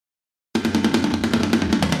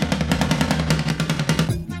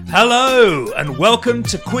Hello, and welcome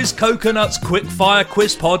to Quiz Coconut's Quickfire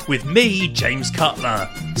Quiz Pod with me, James Cutler.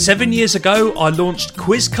 7 years ago, I launched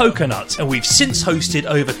Quiz Coconut, and we've since hosted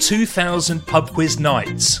over 2,000 pub quiz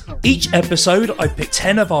nights. Each episode, I pick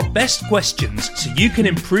 10 of our best questions so you can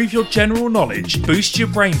improve your general knowledge, boost your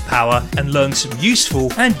brain power, and learn some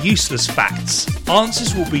useful and useless facts.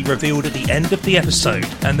 Answers will be revealed at the end of the episode,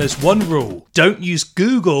 and there's one rule: don't use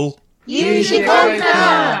Google. Use your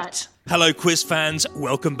coconut! Hello quiz fans,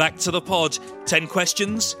 welcome back to the pod. 10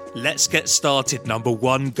 questions, let's get started. Number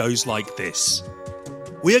 1 goes like this.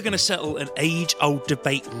 We are going to settle an age-old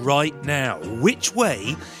debate right now. Which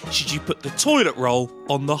way should you put the toilet roll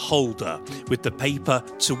on the holder? With the paper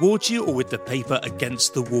towards you or with the paper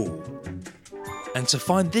against the wall? And to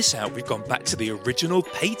find this out, we've gone back to the original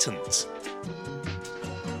patent.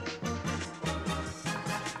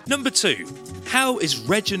 Number 2. How is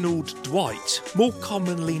Reginald Dwight more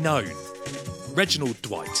commonly known? Reginald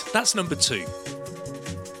Dwight, that's number 2.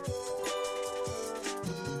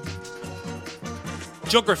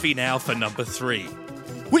 Geography now for number 3.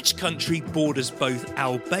 Which country borders both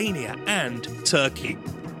Albania and Turkey?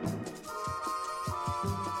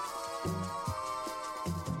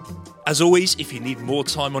 As always, if you need more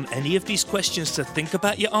time on any of these questions to think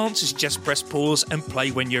about your answers, just press pause and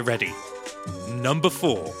play when you're ready. Number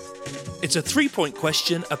 4. It's a 3-point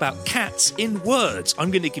question about cats in words.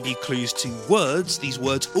 I'm going to give you clues to words. These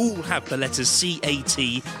words all have the letters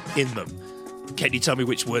C-A-T in them. Can you tell me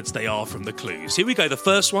which words they are from the clues? Here we go. The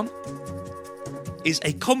first one is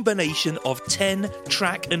a combination of 10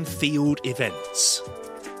 track and field events.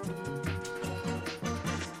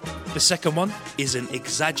 The second one is an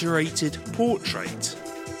exaggerated portrait.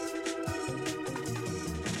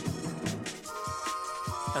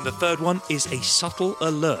 And the third one is a subtle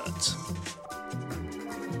alert.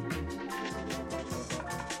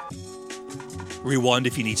 Rewind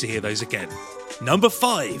if you need to hear those again. Number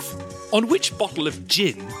 5. On which bottle of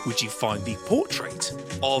gin would you find the portrait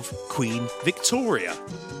of Queen Victoria?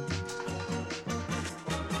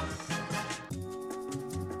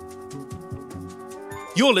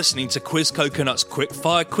 You're listening to Quiz Coconut's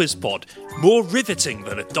Quickfire Quiz Pod, more riveting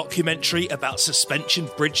than a documentary about suspension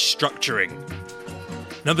bridge structuring.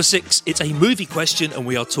 Number 6, it's a movie question and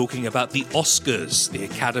we are talking about the Oscars, the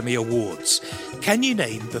Academy Awards. Can you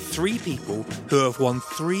name the 3 people who have won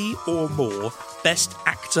 3 or more Best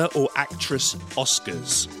Actor or Actress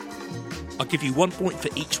Oscars? I'll give you 1 point for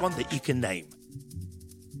each one that you can name.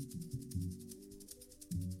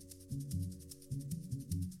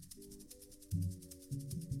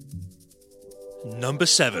 Number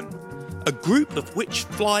 7, a group of which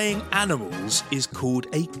flying animals is called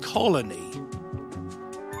a colony?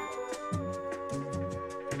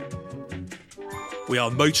 We are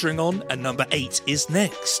motoring on, and number 8 is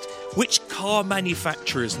next. Which car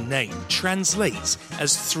manufacturer's name translates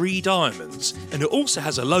as 3 diamonds, and it also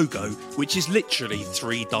has a logo which is literally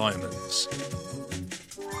 3 diamonds?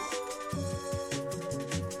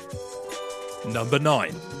 Number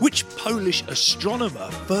 9. Which Polish astronomer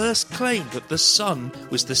first claimed that the sun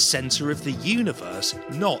was the centre of the universe,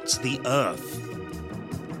 not the Earth?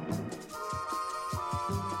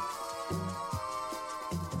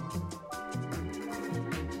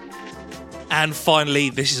 And finally,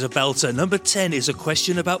 this is a belter. Number 10 is a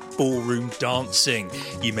question about ballroom dancing.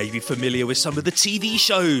 You may be familiar with some of the TV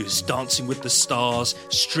shows, Dancing with the Stars,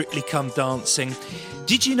 Strictly Come Dancing.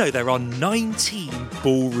 Did you know there are 19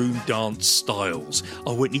 ballroom dance styles?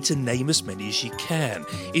 I want you to name as many as you can.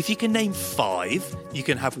 If you can name 5, you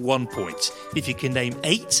can have 1 point. If you can name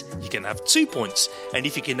 8, you can have 2 points. And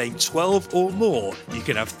if you can name 12 or more, you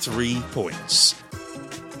can have 3 points.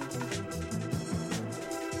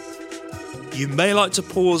 You may like to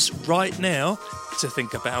pause right now to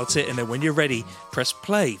think about it, and then when you're ready, press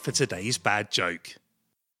play for today's bad joke.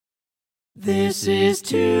 This is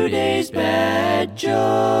today's bad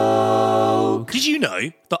joke. Did you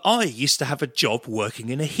know that I used to have a job working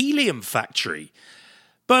in a helium factory?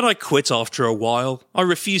 But I quit after a while. I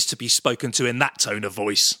refused to be spoken to in that tone of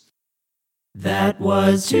voice. That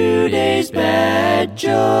was today's bad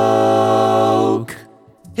joke.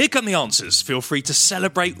 Here come the answers. Feel free to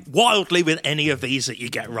celebrate wildly with any of these that you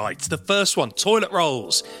get right. The first one, toilet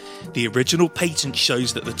rolls. The original patent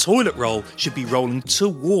shows that the toilet roll should be rolling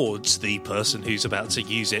towards the person who's about to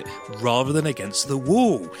use it rather than against the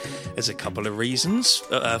wall. There's a couple of reasons.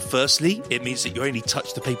 Firstly, it means that you only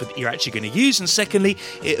touch the paper that you're actually going to use. And secondly,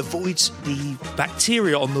 it avoids the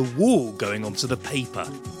bacteria on the wall going onto the paper.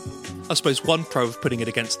 I suppose one pro of putting it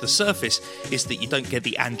against the surface is that you don't get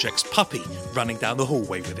the Andrex puppy running down the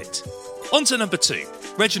hallway with it. On to number 2.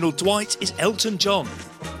 Reginald Dwight is Elton John.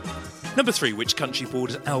 Number 3, which country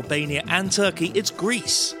borders Albania and Turkey? It's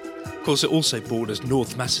Greece. Of course, it also borders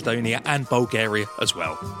North Macedonia and Bulgaria as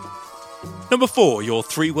well. Number 4, your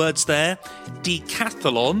 3 words there: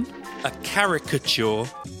 decathlon, a caricature,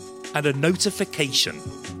 and a notification.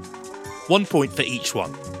 1 point for each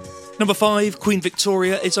one. Number 5, Queen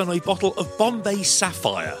Victoria is on a bottle of Bombay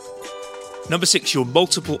Sapphire. Number 6, your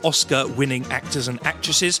multiple Oscar-winning actors and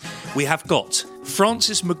actresses. We have got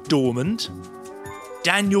Frances McDormand,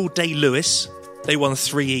 Daniel Day-Lewis, they won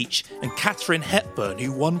 3 each, and Katharine Hepburn,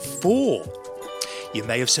 who won 4. You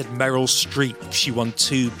may have said Meryl Streep. She won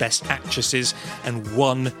 2 Best Actresses and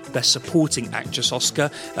 1 Best Supporting Actress Oscar.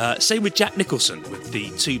 Same with Jack Nicholson, with the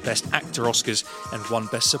 2 Best Actor Oscars and 1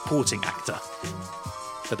 Best Supporting Actor.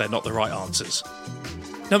 But they're not the right answers.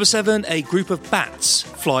 Number 7, a group of bats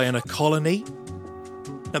fly in a colony.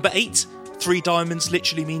 Number 8, 3 diamonds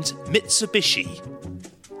literally means Mitsubishi.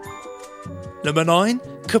 Number 9,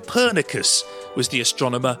 Copernicus was the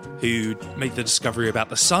astronomer who made the discovery about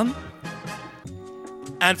the sun.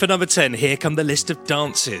 And for number 10, here come the list of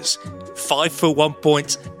dances. 5 for 1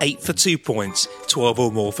 point, 8 for 2 points, 12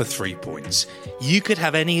 or more for 3 points. You could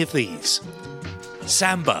have any of these: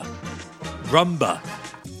 samba, rumba,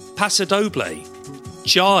 paso doble,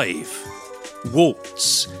 jive,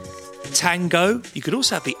 waltz, tango. You could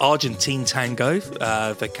also have the Argentine tango,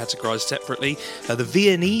 they're categorised separately, the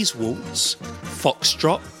Viennese waltz,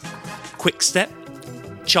 foxtrot, quick-step,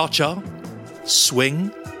 cha-cha,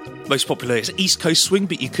 swing. Most popular is East Coast swing,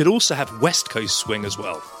 but you could also have West Coast swing as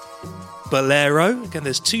well. Bolero, again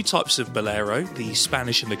there's 2 types of bolero, the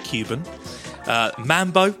Spanish and the Cuban.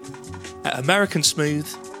 Mambo, American smooth,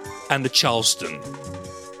 and the Charleston.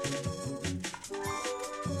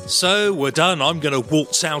 So we're done. I'm going to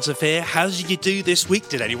waltz out of here. How did you do this week?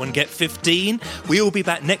 Did anyone get 15? We will be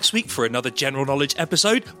back next week for another general knowledge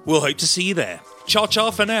episode. We'll hope to see you there.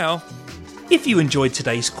 Cha-cha for now. If you enjoyed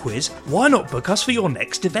today's quiz, why not book us for your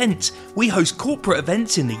next event? We host corporate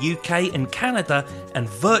events in the UK and Canada and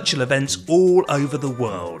virtual events all over the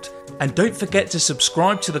world. And don't forget to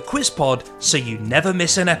subscribe to the Quiz Pod so you never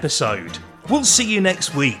miss an episode. We'll see you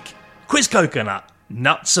next week. Quiz Coconut,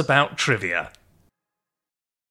 nuts about trivia.